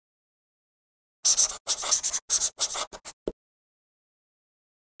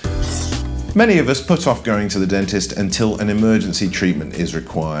Many of us put off going to the dentist until an emergency treatment is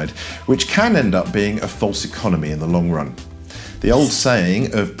required, which can end up being a false economy in the long run. The old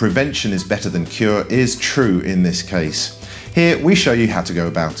saying of prevention is better than cure is true in this case. Here we show you how to go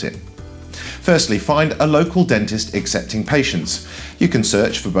about it. Firstly, find a local dentist accepting patients. You can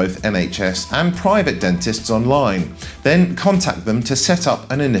search for both NHS and private dentists online, then contact them to set up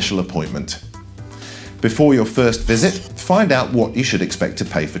an initial appointment. Before your first visit, find out what you should expect to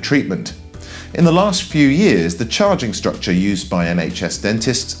pay for treatment. In the last few years, the charging structure used by NHS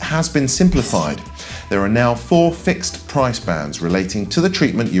dentists has been simplified. There are now 4 fixed price bands relating to the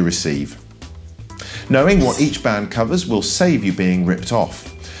treatment you receive. Knowing what each band covers will save you being ripped off.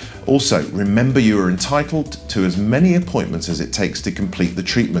 Also, remember you are entitled to as many appointments as it takes to complete the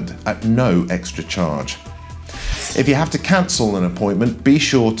treatment at no extra charge. If you have to cancel an appointment, be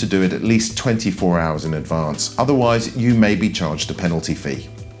sure to do it at least 24 hours in advance, otherwise you may be charged a penalty fee.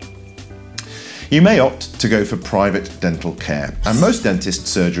 You may opt to go for private dental care, and most dentist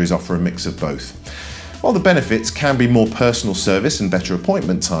surgeries offer a mix of both. While the benefits can be more personal service and better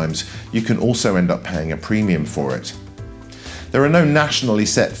appointment times, you can also end up paying a premium for it. There are no nationally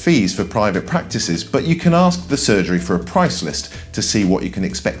set fees for private practices, but you can ask the surgery for a price list to see what you can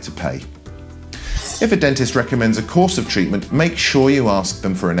expect to pay. If a dentist recommends a course of treatment, make sure you ask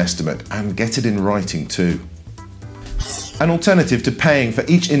them for an estimate and get it in writing too. An alternative to paying for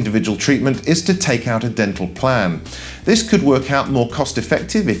each individual treatment is to take out a dental plan. This could work out more cost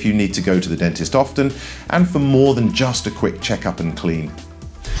effective if you need to go to the dentist often and for more than just a quick checkup and clean.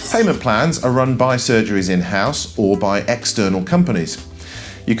 Payment plans are run by surgeries in-house or by external companies.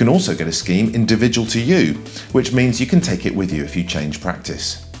 You can also get a scheme individual to you, which means you can take it with you if you change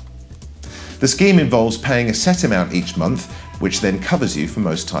practice. The scheme involves paying a set amount each month, which then covers you for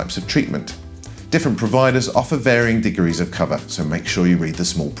most types of treatment. Different providers offer varying degrees of cover, so make sure you read the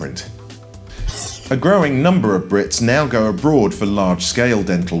small print. A growing number of Brits now go abroad for large-scale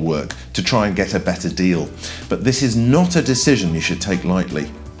dental work to try and get a better deal, but this is not a decision you should take lightly.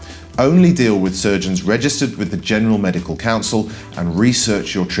 Only deal with surgeons registered with the General Medical Council and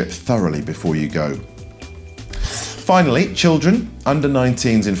research your trip thoroughly before you go. Finally, children, under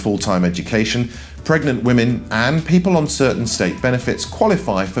 19s in full-time education, pregnant women and people on certain state benefits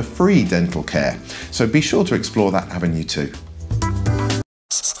qualify for free dental care, so be sure to explore that avenue too.